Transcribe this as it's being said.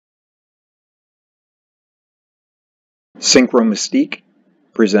Synchromystical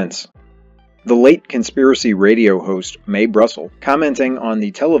presents the late conspiracy radio host Mae Brussell, commenting on the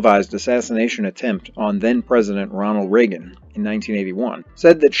televised assassination attempt on then-President Ronald Reagan in 1981,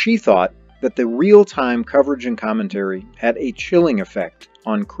 said that she thought that the real-time coverage and commentary had a chilling effect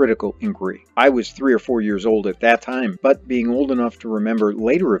on critical inquiry. I was 3 or 4 years old at that time, but being old enough to remember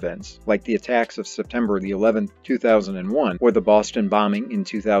later events, like the attacks of September the 11th, 2001, or the Boston bombing in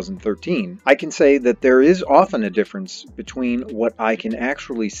 2013, I can say that there is often a difference between what I can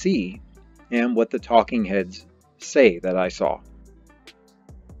actually see and what the talking heads say that I saw.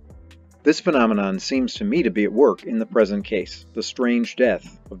 This phenomenon seems to me to be at work in the present case, the strange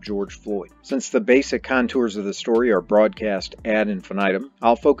death of George Floyd. Since the basic contours of the story are broadcast ad infinitum,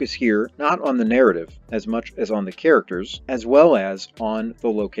 I'll focus here not on the narrative as much as on the characters, as well as on the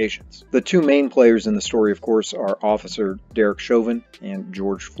locations. The two main players in the story, of course, are Officer Derek Chauvin and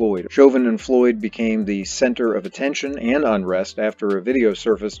George Floyd. Chauvin and Floyd became the center of attention and unrest after a video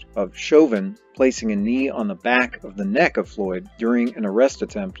surfaced of Chauvin placing a knee on the back of the neck of Floyd during an arrest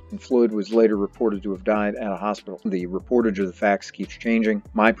attempt, and Floyd was later reported to have died at a hospital. The reportage of the facts keeps changing.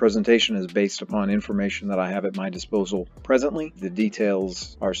 My presentation is based upon information that I have at my disposal presently. The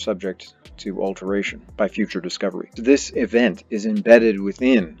details are subject to alteration by future discovery. This event is embedded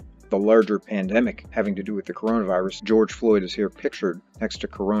within the larger pandemic having to do with the coronavirus. George Floyd is here pictured next to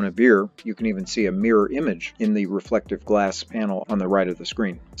Corona beer. You can even see a mirror image in the reflective glass panel on the right of the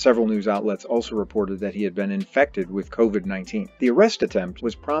screen. Several news outlets also reported that he had been infected with COVID-19. The arrest attempt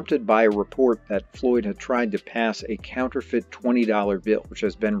was prompted by a report that Floyd had tried to pass a counterfeit $20 bill, which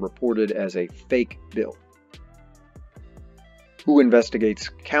has been reported as a fake bill. Who investigates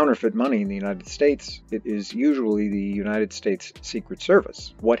counterfeit money in the United States? It is usually the United States Secret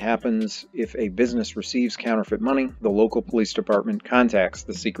Service. What happens if a business receives counterfeit money? The local police department contacts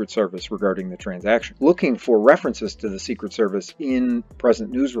the Secret Service regarding the transaction. Looking for references to the Secret Service in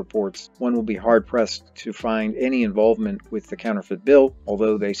present news reports, one will be hard-pressed to find any involvement with the counterfeit bill,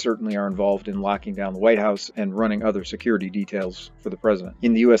 although they certainly are involved in locking down the White House and running other security details for the president.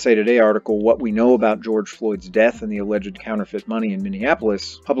 In the USA Today article, What We Know About George Floyd's Death and the Alleged Counterfeit Money in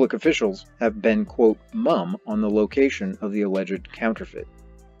Minneapolis, public officials have been, quote, mum on the location of the alleged counterfeit.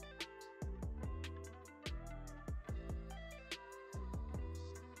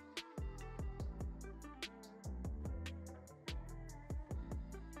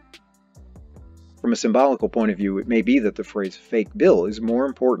 From a symbolical point of view, it may be that the phrase fake bill is more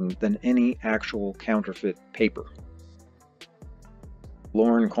important than any actual counterfeit paper.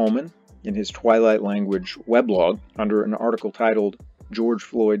 Lauren Coleman, in his Twilight Language weblog, under an article titled George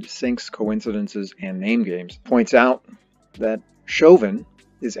Floyd Syncs, Coincidences, and Name Games, points out that Chauvin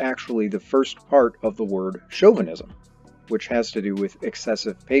is actually the first part of the word chauvinism, which has to do with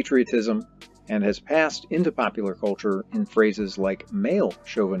excessive patriotism and has passed into popular culture in phrases like male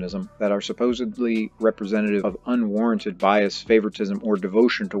chauvinism that are supposedly representative of unwarranted bias, favoritism, or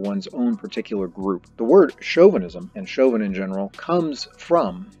devotion to one's own particular group. The word chauvinism, and Chauvin in general, comes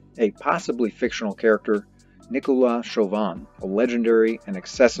from a possibly fictional character, Nicolas Chauvin, a legendary and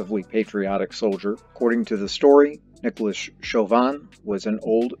excessively patriotic soldier. According to the story, Nicolas Chauvin was an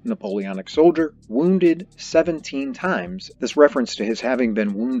old Napoleonic soldier, wounded 17 times. This reference to his having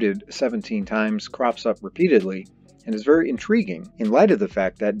been wounded 17 times crops up repeatedly and is very intriguing in light of the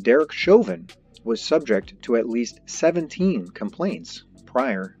fact that Derek Chauvin was subject to at least 17 complaints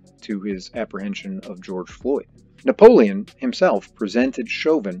prior to his apprehension of George Floyd. Napoleon himself presented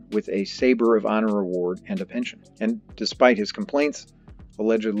Chauvin with a Saber of Honor award and a pension, and despite his complaints,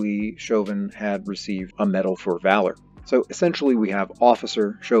 allegedly Chauvin had received a Medal for Valor. So essentially we have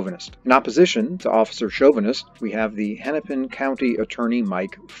Officer Chauvinist. In opposition to Officer Chauvinist, we have the Hennepin County Attorney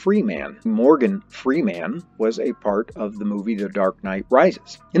Mike Freeman. Morgan Freeman was a part of the movie The Dark Knight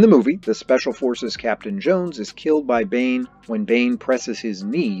Rises. In the movie, the Special Forces Captain Jones is killed by Bane when Bane presses his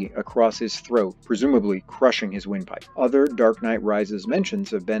knee across his throat, presumably crushing his windpipe. Other Dark Knight Rises mentions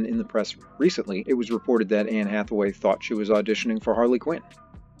have been in the press recently. It was reported that Anne Hathaway thought she was auditioning for Harley Quinn.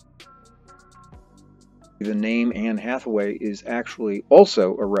 The name Anne Hathaway is actually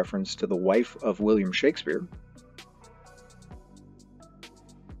also a reference to the wife of William Shakespeare.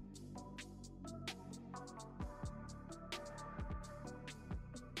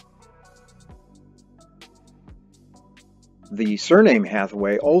 The surname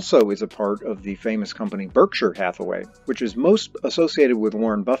Hathaway also is a part of the famous company Berkshire Hathaway, which is most associated with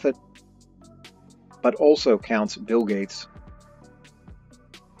Warren Buffett, but also counts Bill Gates,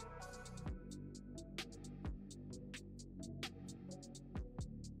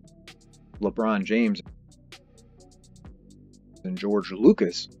 LeBron James, and George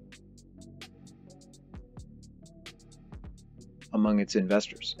Lucas. among its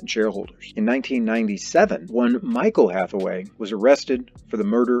investors and shareholders. In 1997, one Michael Hathaway was arrested for the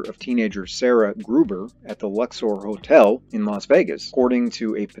murder of teenager Sarah Gruber at the Luxor Hotel in Las Vegas. According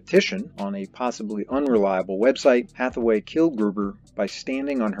to a petition on a possibly unreliable website, Hathaway killed Gruber by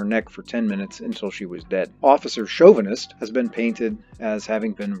standing on her neck for 10 minutes until she was dead. Officer Chauvinist has been painted as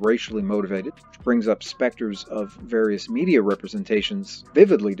having been racially motivated, which brings up specters of various media representations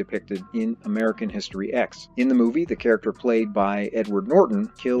vividly depicted in American History X. In the movie, the character played by Edward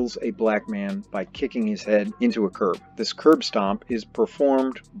Norton kills a black man by kicking his head into a curb. This curb stomp is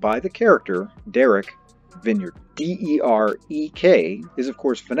performed by the character Derek Vineyard. D-E-R-E-K is of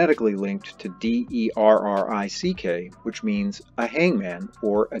course phonetically linked to D-E-R-R-I-C-K, which means a hangman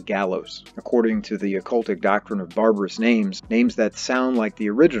or a gallows. According to the occultic doctrine of barbarous names, names that sound like the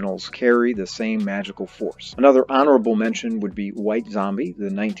originals carry the same magical force. Another honorable mention would be White Zombie,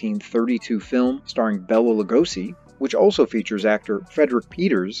 the 1932 film starring Bela Lugosi, which also features actor Frederick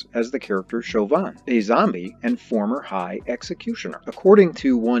Peters as the character Chauvin, a zombie and former high executioner. According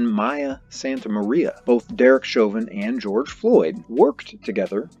to one Maya Santa Maria, both Derek Chauvin and George Floyd worked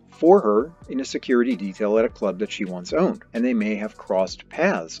together for her in a security detail at a club that she once owned, and they may have crossed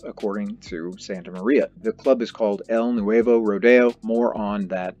paths, according to Santa Maria. The club is called El Nuevo Rodeo. More on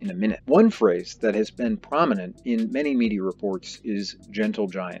that in a minute. One phrase that has been prominent in many media reports is gentle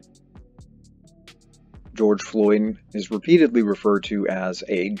giant. George Floyd is repeatedly referred to as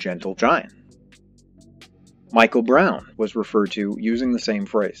a gentle giant. Michael Brown was referred to using the same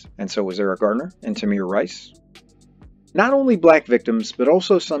phrase, and so was Eric Garner and Tamir Rice. Not only black victims, but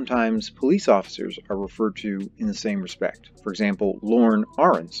also sometimes police officers are referred to in the same respect. For example, Lorne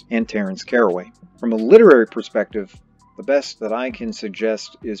Ahrens and Terrence Caraway. From a literary perspective, the best that I can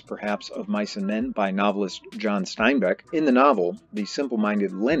suggest is perhaps Of Mice and Men by novelist John Steinbeck. In the novel, the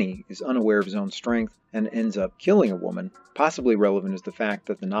simple-minded Lenny is unaware of his own strength and ends up killing a woman. Possibly relevant is the fact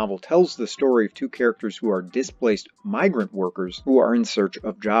that the novel tells the story of two characters who are displaced migrant workers who are in search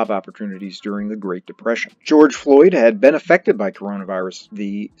of job opportunities during the Great Depression. George Floyd had been affected by coronavirus.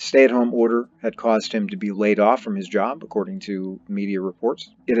 The stay-at-home order had caused him to be laid off from his job, according to media reports.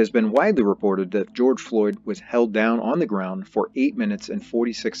 It has been widely reported that George Floyd was held down on the ground for 8 minutes and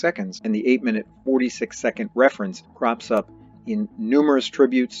 46 seconds, and the 8-minute 46-second reference crops up in numerous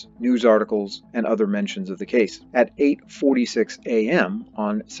tributes, news articles, and other mentions of the case. At 8:46 a.m.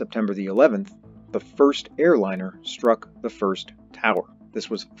 on September the 11th, the first airliner struck the first tower. This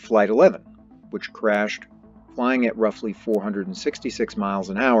was Flight 11, which crashed, flying at roughly 466 miles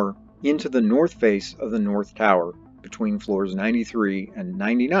an hour, into the north face of the North Tower between floors 93 and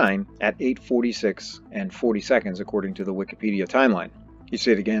 99 at 8:46 and 40 seconds, according to the Wikipedia timeline. You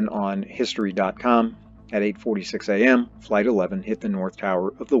see it again on history.com. At 8:46 a.m., Flight 11 hit the North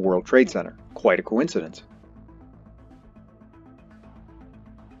Tower of the World Trade Center. Quite a coincidence.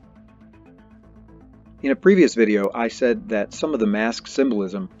 In a previous video, I said that some of the mask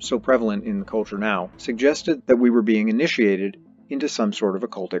symbolism so prevalent in the culture now suggested that we were being initiated into some sort of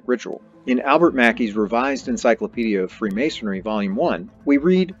occultic ritual. In Albert Mackey's Revised Encyclopedia of Freemasonry, Volume 1, we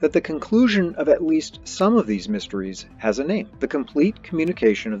read that the conclusion of at least some of these mysteries has a name: the complete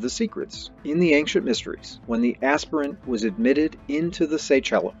communication of the secrets. In the ancient mysteries, when the aspirant was admitted into the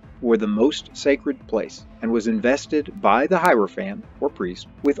Seychellum, or the most sacred place, and was invested by the Hierophant, or priest,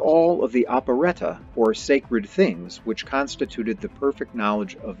 with all of the operetta, or sacred things, which constituted the perfect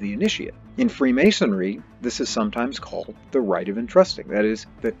knowledge of the initiate. In Freemasonry, this is sometimes called the rite of entrusting, that is,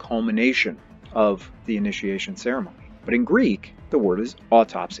 the culmination of the initiation ceremony. But in Greek, the word is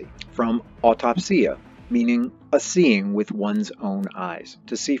autopsy, from autopsia, meaning a seeing with one's own eyes,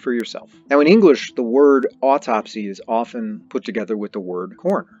 to see for yourself. Now in English, the word autopsy is often put together with the word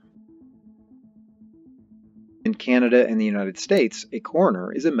coroner. In Canada and the United States, a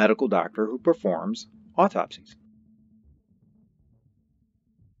coroner is a medical doctor who performs autopsies.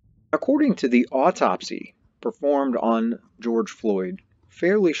 According to the autopsy performed on George Floyd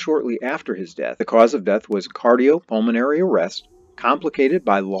fairly shortly after his death, the cause of death was cardiopulmonary arrest, complicated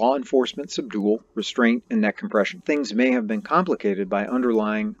by law enforcement subdual, restraint, and neck compression. Things may have been complicated by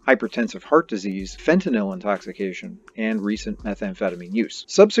underlying hypertensive heart disease, fentanyl intoxication, and recent methamphetamine use.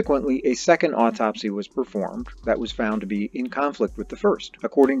 Subsequently, a second autopsy was performed that was found to be in conflict with the first.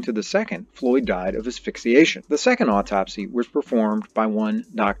 According to the second, Floyd died of asphyxiation. The second autopsy was performed by one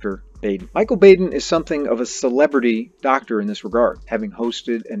Dr. Baden. Michael Baden is something of a celebrity doctor in this regard, having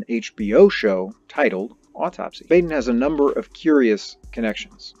hosted an HBO show titled Autopsy. Baden has a number of curious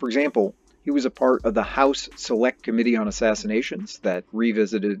connections. For example, He was a part of the House Select Committee on Assassinations that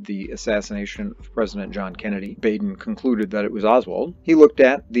revisited the assassination of President John Kennedy. Baden concluded that it was Oswald. He looked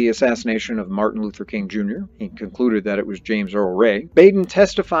at the assassination of Martin Luther King Jr. He concluded that it was James Earl Ray. Baden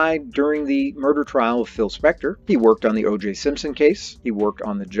testified during the murder trial of Phil Spector. He worked on the O.J. Simpson case. He worked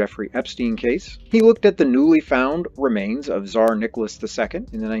on the Jeffrey Epstein case. He looked at the newly found remains of Tsar Nicholas II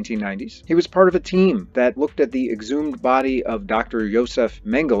in the 1990s. He was part of a team that looked at the exhumed body of Dr. Josef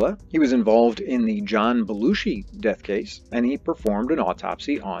Mengele. He was involved in the John Belushi death case, and he performed an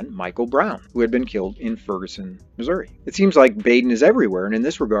autopsy on Michael Brown, who had been killed in Ferguson, Missouri. It seems like Baden is everywhere, and in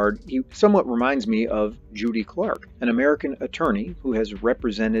this regard, he somewhat reminds me of Judy Clark, an American attorney who has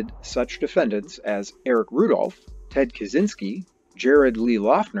represented such defendants as Eric Rudolph, Ted Kaczynski, Jared Lee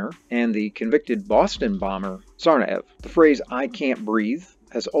Loughner, and the convicted Boston bomber Tsarnaev. The phrase, "I can't breathe,"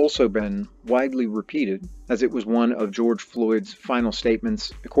 has also been widely repeated, as it was one of George Floyd's final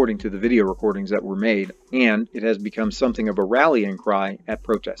statements according to the video recordings that were made, and it has become something of a rallying cry at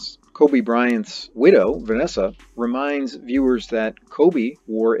protests. Kobe Bryant's widow, Vanessa, reminds viewers that Kobe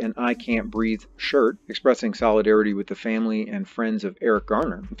wore an "I Can't Breathe" shirt, expressing solidarity with the family and friends of Eric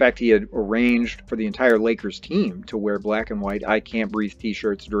Garner. In fact, he had arranged for the entire Lakers team to wear black and white "I Can't Breathe"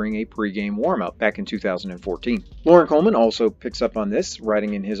 t-shirts during a pregame warm-up back in 2014. Loren Coleman also picks up on this,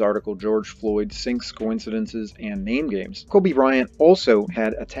 writing in his article George Floyd, Syncs, Coincidences, and Name Games. Kobe Bryant also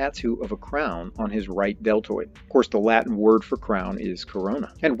had a tattoo of a crown on his right deltoid. Of course, the Latin word for crown is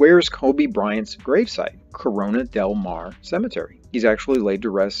corona. And where's Kobe Bryant's gravesite? Corona del Mar Cemetery. He's actually laid to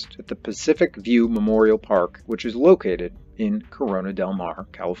rest at the Pacific View Memorial Park, which is located in Corona del Mar,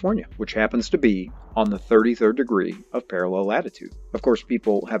 California, which happens to be on the 33rd degree of parallel latitude. Of course,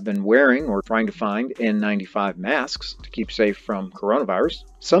 people have been wearing or trying to find N95 masks to keep safe from coronavirus.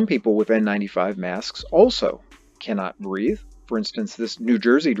 Some people with N95 masks also cannot breathe. For instance, this New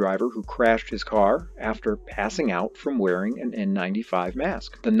Jersey driver who crashed his car after passing out from wearing an N95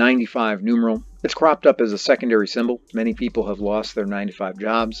 mask. The 95 numeral, it's cropped up as a secondary symbol. Many people have lost their 9-to-5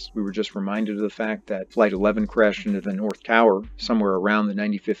 jobs. We were just reminded of the fact that Flight 11 crashed into the North Tower somewhere around the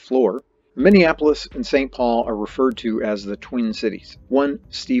 95th floor. Minneapolis and St. Paul are referred to as the Twin Cities. One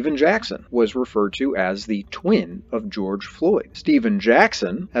Stephen Jackson was referred to as the twin of George Floyd. Stephen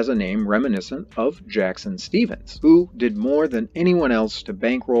Jackson has a name reminiscent of Jackson Stevens, who did more than anyone else to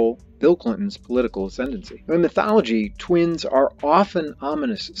bankroll Bill Clinton's political ascendancy. In mythology, twins are often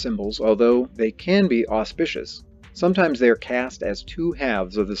ominous symbols, although they can be auspicious. Sometimes they are cast as two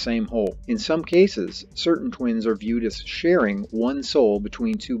halves of the same whole. In some cases, certain twins are viewed as sharing one soul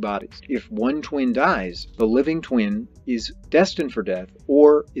between two bodies. If one twin dies, the living twin is destined for death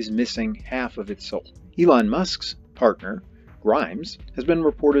or is missing half of its soul. Elon Musk's partner, Grimes, has been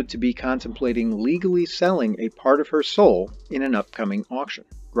reported to be contemplating legally selling a part of her soul in an upcoming auction.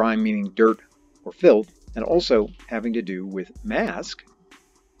 Grime meaning dirt or filth, and also having to do with mask,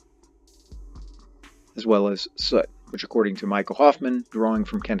 as well as soot, which according to Michael Hoffman, drawing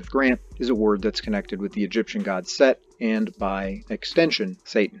from Kenneth Grant, is a word that's connected with the Egyptian god Set and, by extension,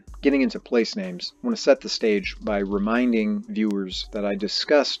 Satan. Getting into place names, I want to set the stage by reminding viewers that I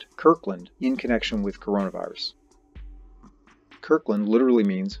discussed Kirkland in connection with coronavirus. Kirkland literally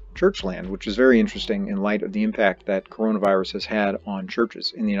means church land, which is very interesting in light of the impact that coronavirus has had on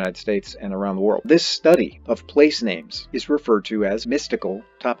churches in the United States and around the world. This study of place names is referred to as mystical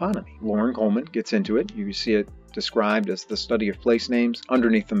toponymy. Loren Coleman gets into it. You see it described as the study of place names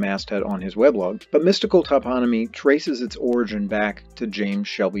underneath the masthead on his weblog. But mystical toponymy traces its origin back to James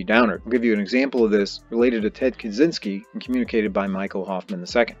Shelby Downard. I'll give you an example of this related to Ted Kaczynski and communicated by Michael Hoffman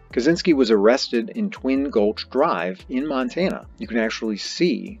II. Kaczynski was arrested in Twin Gulch Drive in Montana. You can actually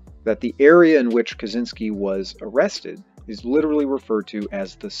see that the area in which Kaczynski was arrested is literally referred to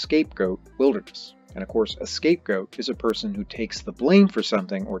as the scapegoat wilderness. And of course, a scapegoat is a person who takes the blame for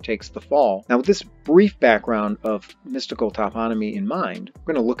something or takes the fall. Now, with this brief background of mystical toponymy in mind,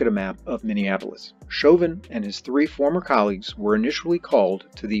 we're going to look at a map of Minneapolis. Chauvin and his 3 former colleagues were initially called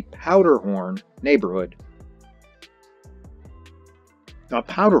to the Powderhorn neighborhood. Now, a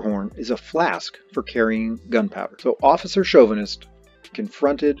powderhorn is a flask for carrying gunpowder. So Officer Chauvinist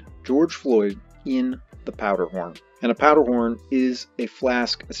confronted George Floyd in the powderhorn. And a powderhorn is a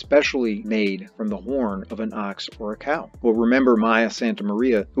flask especially made from the horn of an ox or a cow. Well, remember Maya Santa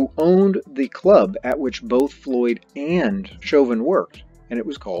Maria, who owned the club at which both Floyd and Chauvin worked, and it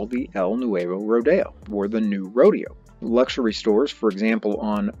was called the El Nuevo Rodeo, or the New Rodeo. Luxury stores, for example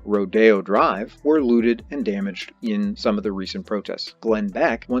on Rodeo Drive, were looted and damaged in some of the recent protests. Glenn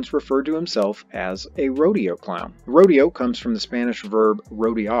Beck once referred to himself as a rodeo clown. Rodeo comes from the Spanish verb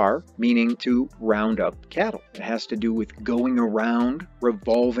rodear, meaning to round up cattle. It has to do with going around,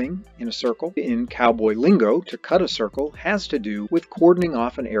 revolving in a circle. In cowboy lingo, to cut a circle has to do with cordoning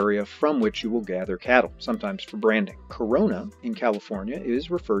off an area from which you will gather cattle, sometimes for branding. Corona in California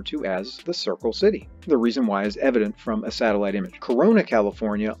is referred to as the Circle City. The reason why is evident from a satellite image. Corona,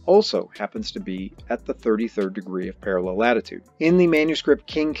 California also happens to be at the 33rd degree of parallel latitude. In the manuscript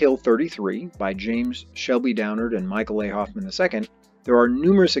King Kill 33 by James Shelby Downard and Michael A. Hoffman II, there are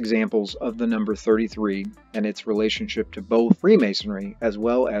numerous examples of the number 33 and its relationship to both Freemasonry as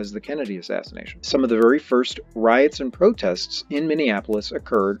well as the Kennedy assassination. Some of the very first riots and protests in Minneapolis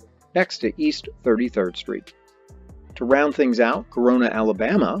occurred next to East 33rd Street. To round things out, Corona,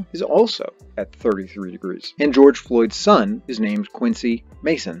 Alabama is also at 33 degrees, and George Floyd's son is named Quincy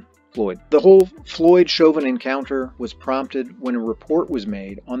Mason Floyd. The whole Floyd-Chauvin encounter was prompted when a report was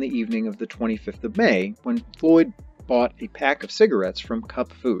made on the evening of the 25th of May when Floyd bought a pack of cigarettes from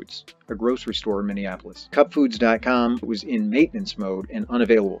Cup Foods, a grocery store in Minneapolis. CupFoods.com was in maintenance mode and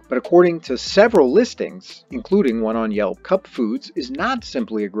unavailable, but according to several listings, including one on Yelp, Cup Foods is not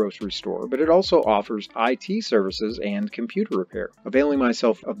simply a grocery store, but it also offers IT services and computer repair. Availing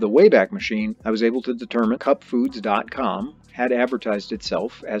myself of the Wayback Machine, I was able to determine CupFoods.com had advertised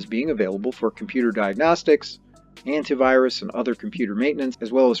itself as being available for computer diagnostics, antivirus and other computer maintenance,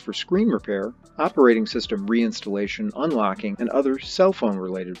 as well as for screen repair, operating system reinstallation, unlocking, and other cell phone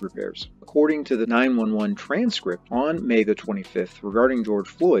related repairs. According to the 911 transcript on May the 25th regarding George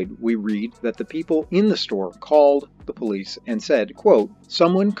Floyd, we read that the people in the store called the police and said, quote,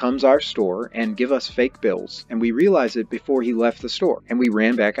 "Someone comes our store and give us fake bills, and we realize it before he left the store, and we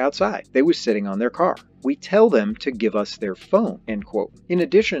ran back outside. They was sitting on their car. We tell them to give us their phone," end quote. In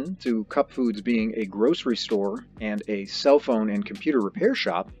addition to Cup Foods being a grocery store and a cell phone and computer repair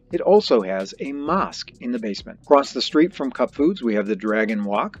shop, it also has a mosque in the basement. Across the street from Cup Foods, we have the Dragon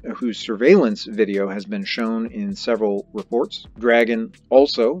Walk, whose surveillance video has been shown in several reports. Dragon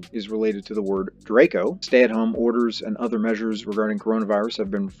also is related to the word Draco. Stay-at-home orders and other measures regarding coronavirus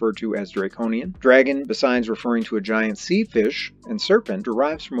have been referred to as draconian. Dragon, besides referring to a giant sea fish and serpent,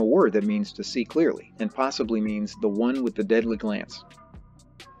 derives from a word that means to see clearly, and possibly means the one with the deadly glance.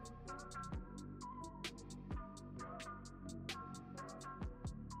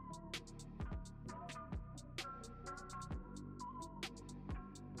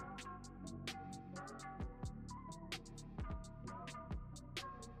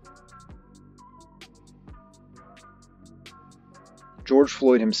 George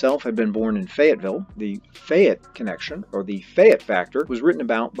Floyd himself had been born in Fayetteville. The Fayette connection, or the Fayette factor, was written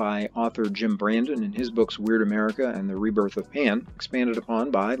about by author Jim Brandon in his books Weird America and The Rebirth of Pan, expanded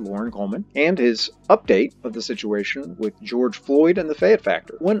upon by Lauren Coleman, and his update of the situation with George Floyd and the Fayette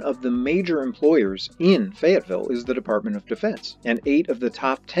factor. One of the major employers in Fayetteville is the Department of Defense, and 8 of the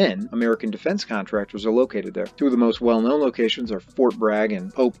top 10 American defense contractors are located there. 2 of the most well-known locations are Fort Bragg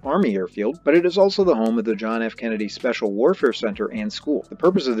and Pope Army Airfield, but it is also the home of the John F. Kennedy Special Warfare Center and school. The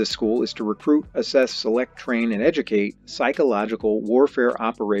purpose of this school is to recruit, assess, select, train, and educate psychological warfare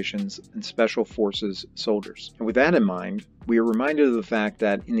operations and special forces soldiers. And with that in mind, we are reminded of the fact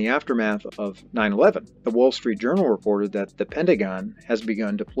that in the aftermath of 9/11, the Wall Street Journal reported that the Pentagon has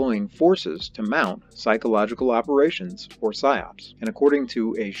begun deploying forces to mount psychological operations, or psy-ops. And according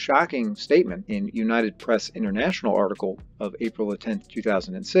to a shocking statement in United Press International article of April 10,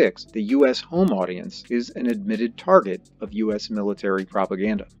 2006, the U.S. home audience is an admitted target of U.S. military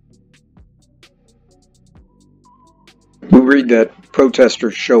propaganda. We read that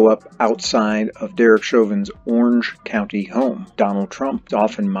protesters show up outside of Derek Chauvin's Orange County home. Donald Trump is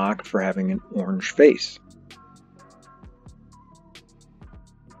often mocked for having an orange face.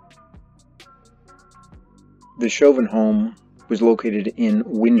 The Chauvin home was located in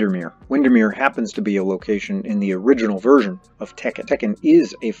Windermere. Windermere happens to be a location in the original version of Tekken. Tekken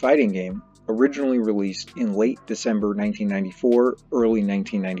is a fighting game originally released in late December 1994, early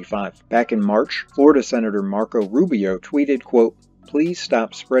 1995. Back in March, Florida Senator Marco Rubio tweeted, quote, "Please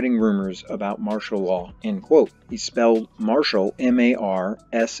stop spreading rumors about martial law," end quote. He spelled martial M-A-R-S-H-A-L-L.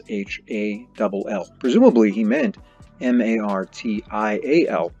 Presumably he meant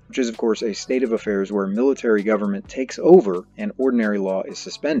M-A-R-T-I-A-L, which is of course a state of affairs where military government takes over and ordinary law is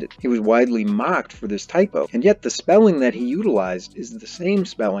suspended. He was widely mocked for this typo, and yet the spelling that he utilized is the same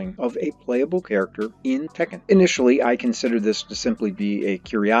spelling of a playable character in Tekken. Initially, I considered this to simply be a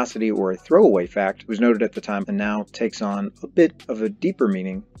curiosity or a throwaway fact. It was noted at the time and now takes on a bit of a deeper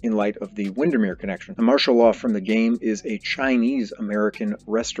meaning in light of the Windermere connection. The martial law from the game is a Chinese-American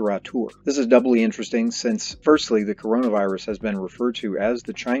restaurateur. This is doubly interesting since, firstly, the coronavirus has been referred to as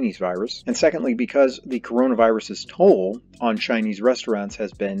the Chinese virus, and secondly, because the coronavirus's toll on Chinese restaurants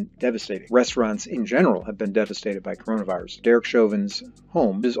has been devastating. Restaurants in general have been devastated by coronavirus. Derek Chauvin's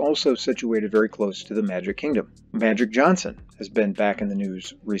home is also situated very close to the Magic Kingdom. Magic Johnson has been back in the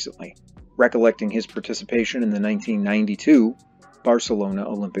news recently, recollecting his participation in the 1992 Barcelona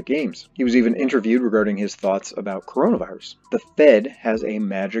Olympic Games. He was even interviewed regarding his thoughts about coronavirus. The Fed has a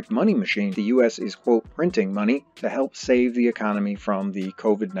magic money machine. The U.S. is, quote, printing money to help save the economy from the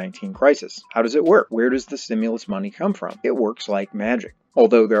COVID-19 crisis. How does it work? Where does the stimulus money come from? It works like magic.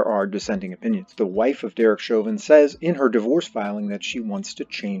 Although there are dissenting opinions. The wife of Derek Chauvin says in her divorce filing that she wants to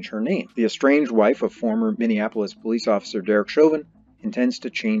change her name. The estranged wife of former Minneapolis police officer Derek Chauvin intends to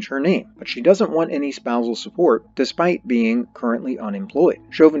change her name, but she doesn't want any spousal support despite being currently unemployed.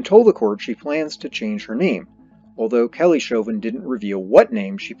 Chauvin told the court she plans to change her name, although Kelly Chauvin didn't reveal what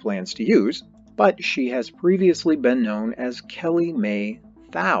name she plans to use, but she has previously been known as Kelly May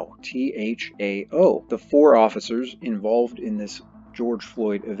Thao, Thao. The four officers involved in this George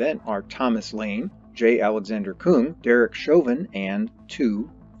Floyd event are Thomas Lane, J. Alexander Kung, Derek Chauvin, and Tu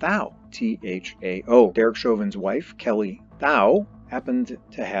Thao, Thao. Derek Chauvin's wife, Kelly Thao, happened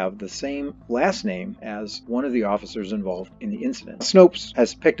to have the same last name as one of the officers involved in the incident. Snopes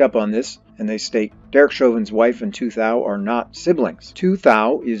has picked up on this, and they state, Derek Chauvin's wife and Tu Thao are not siblings. Tu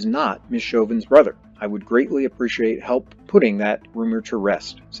Thao is not Miss Chauvin's brother. I would greatly appreciate help putting that rumor to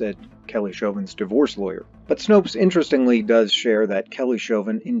rest, said Kelly Chauvin's divorce lawyer. But Snopes interestingly does share that Kelly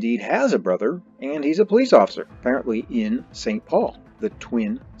Chauvin indeed has a brother, and he's a police officer, apparently in St. Paul, the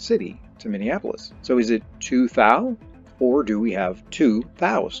twin city to Minneapolis. So is it Tu Thao? Or do we have two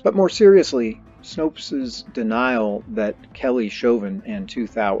Thaos? But more seriously, Snopes' denial that Kelly Chauvin and Tu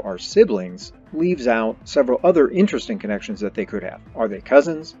Thao are siblings leaves out several other interesting connections that they could have. Are they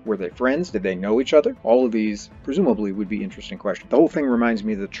cousins? Were they friends? Did they know each other? All of these presumably would be interesting questions. The whole thing reminds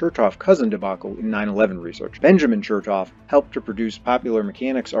me of the Chertoff cousin debacle in 9/11 research. Benjamin Chertoff helped to produce Popular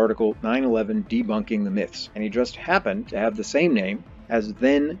Mechanics article 9/11 Debunking the Myths, and he just happened to have the same name as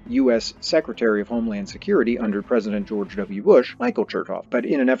then U.S. Secretary of Homeland Security under President George W. Bush, Michael Chertoff. But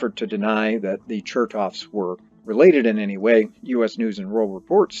in an effort to deny that the Chertoffs were related in any way, U.S. News and World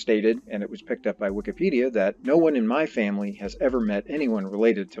Report stated, and it was picked up by Wikipedia, that no one in my family has ever met anyone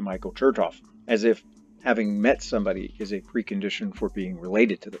related to Michael Chertoff, as if having met somebody is a precondition for being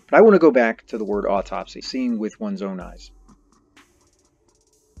related to them. But I want to go back to the word autopsy, seeing with one's own eyes.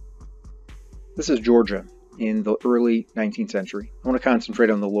 This is Georgia in the early 19th century. I want to concentrate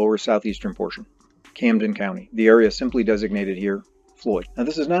on the lower southeastern portion, Camden County. The area simply designated here Floyd. Now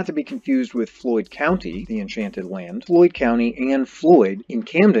this is not to be confused with Floyd County, the enchanted land. Floyd County and Floyd in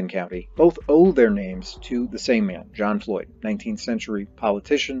Camden County both owe their names to the same man, John Floyd, 19th century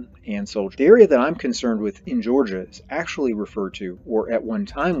politician and soldier. The area that I'm concerned with in Georgia is actually referred to, or at one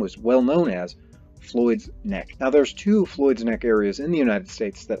time was well known as, Floyd's Neck. Now there's two Floyd's Neck areas in the United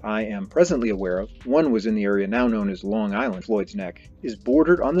States that I am presently aware of. One was in the area now known as Long Island. Floyd's Neck is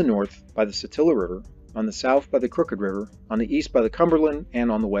bordered on the north by the Satilla River, on the south by the Crooked River, on the east by the Cumberland,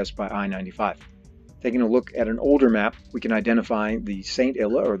 and on the west by I-95. Taking a look at an older map, we can identify the St.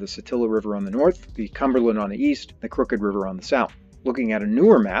 Illa or the Satilla River on the north, the Cumberland on the east, the Crooked River on the south. Looking at a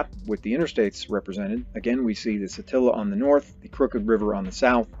newer map with the interstates represented, again we see the Satilla on the north, the Crooked River on the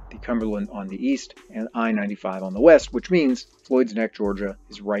south, the Cumberland on the east, and I-95 on the west, which means Floyd's Neck, Georgia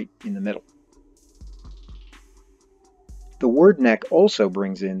is right in the middle. The word neck also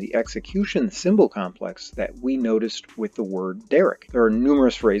brings in the execution symbol complex that we noticed with the word Derek. There are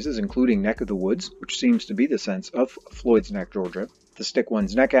numerous phrases, including neck of the woods, which seems to be the sense of Floyd's Neck, Georgia. To stick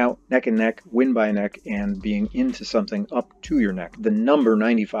one's neck out, neck and neck, win by a neck, and being into something up to your neck. The number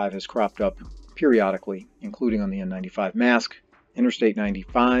 95 has cropped up periodically, including on the N95 mask, Interstate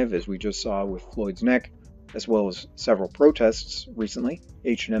 95, as we just saw with Floyd's Neck, as well as several protests recently.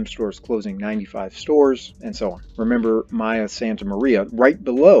 H&M stores closing 95 stores, and so on. Remember Maya Santa Maria? Right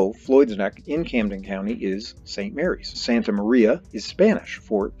below Floyd's Neck in Camden County is St. Mary's. Santa Maria is Spanish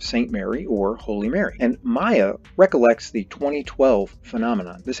for Saint Mary or Holy Mary. And Maya recollects the 2012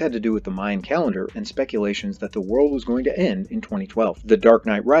 phenomenon. This had to do with the Mayan calendar and speculations that the world was going to end in 2012. The Dark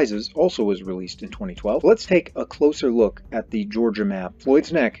Knight Rises also was released in 2012. Let's take a closer look at the Georgia map.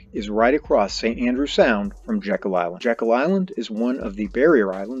 Floyd's Neck is right across St. Andrew Sound from Jekyll Island. Jekyll Island is one of the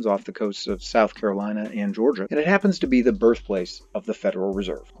barrier islands off the coasts of South Carolina and Georgia, and it happens to be the birthplace of the Federal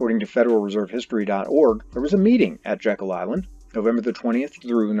Reserve. According to federalreservehistory.org, there was a meeting at Jekyll Island November the 20th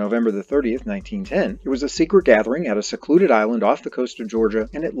through November the 30th, 1910. It was a secret gathering at a secluded island off the coast of Georgia,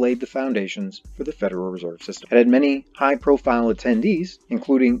 and it laid the foundations for the Federal Reserve System. It had many high-profile attendees,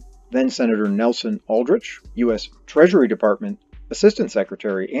 including then-Senator Nelson Aldrich, U.S. Treasury Department Assistant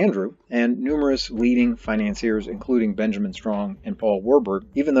Secretary Andrew, and numerous leading financiers, including Benjamin Strong and Paul Warburg,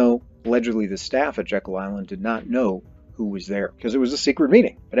 even though allegedly the staff at Jekyll Island did not know who was there, because it was a secret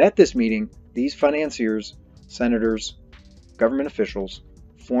meeting. But at this meeting, these financiers, senators, government officials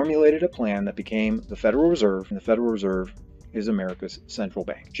formulated a plan that became the Federal Reserve, and the Federal Reserve is America's central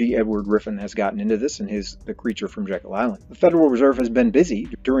bank. G. Edward Griffin has gotten into this in his The Creature from Jekyll Island. The Federal Reserve has been busy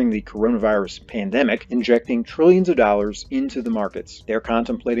during the coronavirus pandemic injecting trillions of dollars into the markets. They're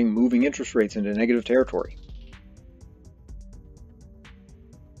contemplating moving interest rates into negative territory.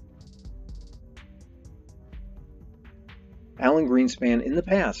 Alan Greenspan in the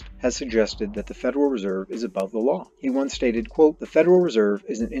past has suggested that the Federal Reserve is above the law. He once stated, quote, "The Federal Reserve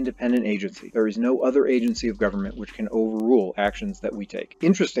is an independent agency. There is no other agency of government which can overrule actions that we take."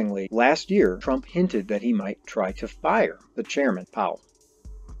 Interestingly, last year, Trump hinted that he might try to fire the chairman, Powell.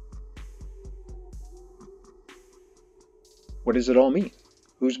 What does it all mean?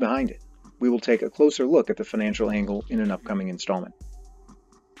 Who's behind it? We will take a closer look at the financial angle in an upcoming installment.